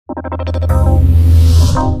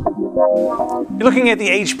You're looking at the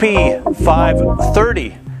HP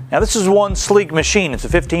 530. Now this is one sleek machine. It's a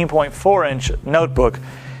 15.4-inch notebook.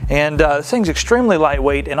 And this thing's extremely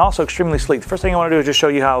lightweight and also extremely sleek. The first thing I want to do is just show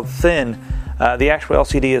you how thin the actual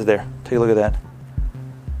LCD is there. Take a look at that.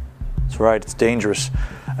 That's right, it's dangerous.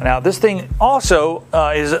 Now this thing also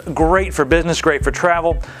is great for business, great for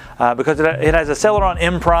travel, because it has a Celeron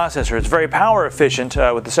M processor. It's very power efficient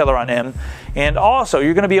with the Celeron M, and also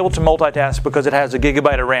you're going to be able to multitask because it has a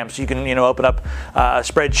gigabyte of RAM, so you can open up a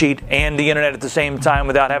spreadsheet and the internet at the same time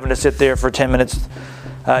without having to sit there for 10 minutes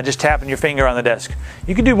just tapping your finger on the desk.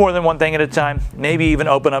 You can do more than one thing at a time, maybe even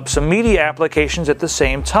open up some media applications at the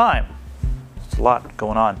same time. It's a lot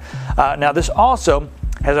going on. Now this also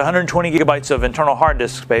has 120 gigabytes of internal hard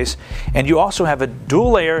disk space, and you also have a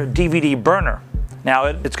dual layer DVD burner. Now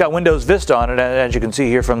it's got Windows Vista on it, as you can see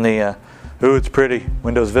here from the ooh, it's pretty,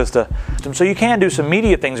 Windows Vista. So you can do some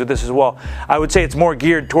media things with this as well. I would say it's more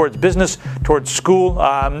geared towards business, towards school.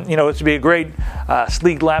 It would be a great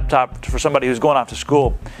sleek laptop for somebody who's going off to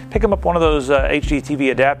school. Pick them up one of those HD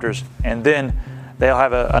TV adapters, and then they'll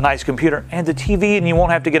have a nice computer and a TV, and you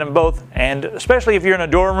won't have to get them both. And especially if you're in a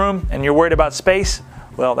dorm room and you're worried about space,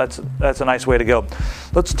 well, that's a nice way to go.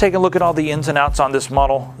 Let's take a look at all the ins and outs on this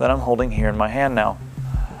model that I'm holding here in my hand now.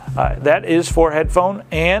 That is for headphone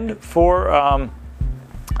and for a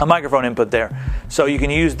microphone input there. So you can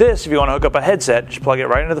use this if you want to hook up a headset. Just plug it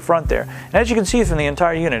right into the front there. And as you can see from the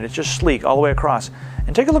entire unit, it's just sleek all the way across.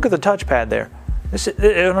 And take a look at the touchpad there.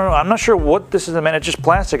 I'm not sure what this is. It's just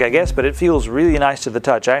plastic, I guess, but it feels really nice to the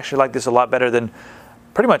touch. I actually like this a lot better than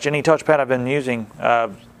pretty much any touchpad I've been using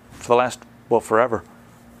for the last, forever.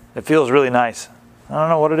 It feels really nice. I don't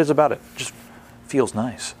know what it is about it. It just feels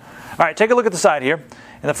nice. All right, take a look at the side here.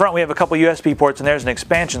 In the front, we have a couple USB ports, and there's an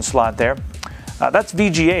expansion slot there. That's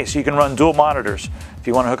VGA, so you can run dual monitors. If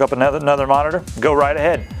you want to hook up another monitor, go right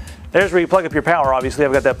ahead. There's where you plug up your power. Obviously,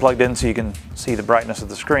 I've got that plugged in so you can see the brightness of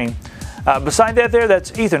the screen. Beside that there,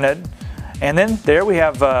 that's Ethernet. And then there we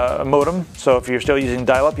have a modem, so if you're still using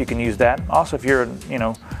dial-up, you can use that. Also, if you're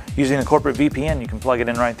using a corporate VPN, you can plug it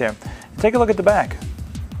in right there. And take a look at the back.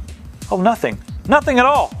 Oh, nothing. Nothing at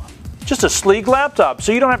all. Just a sleek laptop,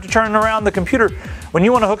 so you don't have to turn around the computer. When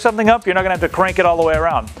you want to hook something up, you're not going to have to crank it all the way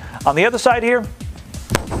around. On the other side here,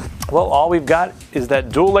 well, all we've got is that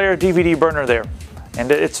dual layer DVD burner there.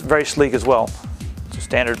 And it's very sleek as well. It's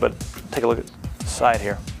standard, but take a look at the side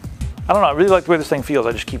here. I don't know, I really like the way this thing feels.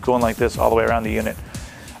 I just keep going like this all the way around the unit.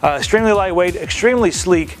 Extremely lightweight, extremely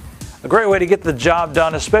sleek. A great way to get the job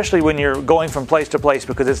done, especially when you're going from place to place,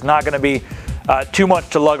 because it's not going to be too much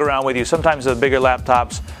to lug around with you. Sometimes the bigger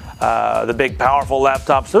laptops, the big powerful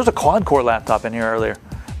laptops. There's a quad-core laptop in here earlier.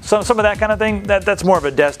 Some of that kind of thing, that's more of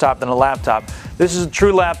a desktop than a laptop. This is a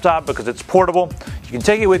true laptop because it's portable. You can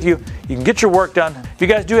take it with you. You can get your work done. If you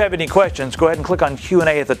guys do have any questions, go ahead and click on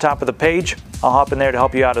Q&A at the top of the page. I'll hop in there to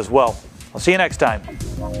help you out as well. I'll see you next time.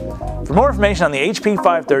 For more information on the HP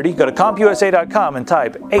 530, go to CompUSA.com and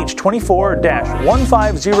type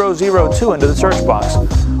H24-15002 into the search box.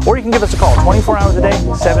 Or you can give us a call 24 hours a day,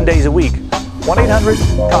 7 days a week.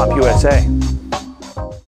 1-800-CompUSA.